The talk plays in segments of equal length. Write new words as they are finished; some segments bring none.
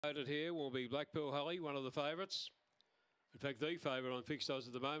Here will be Black Pearl Holly, one of the favourites. In fact, the favourite on fixed odds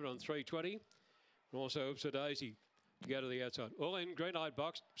at the moment on 320. And also Oops a Daisy to go to the outside. All in, green light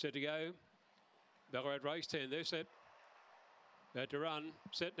box, set to go. Ballarat race 10, they're set. About to run,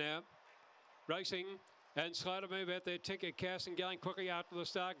 set now. Racing. And slow to move out there, Tinker Casson going quickly after the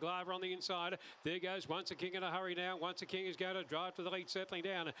start. Glover on the inside. There goes Once a King in a hurry now. Once a King is going to drive to the lead, settling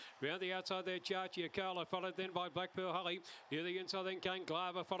down. Round the outside there, Giacola, followed then by Black Pearl Holly. Near the inside then came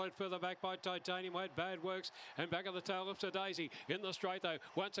Glover, followed further back by Titanium Wade. Bad Works. And back of the tail, Oops a Daisy. In the straight though,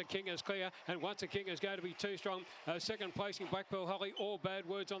 Once a King is clear. And Once a King is going to be too strong. Second placing Black Pearl Holly. All Bad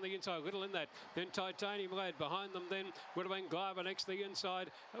Words on the inside. Little in that. Then Titanium Wade. Behind them then would have been Glover next to the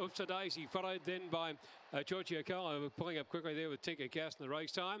inside. Oops a Daisy, followed then by Giacola. Pulling up quickly there with Tinker Casson. The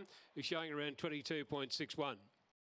race time is showing around 22.61.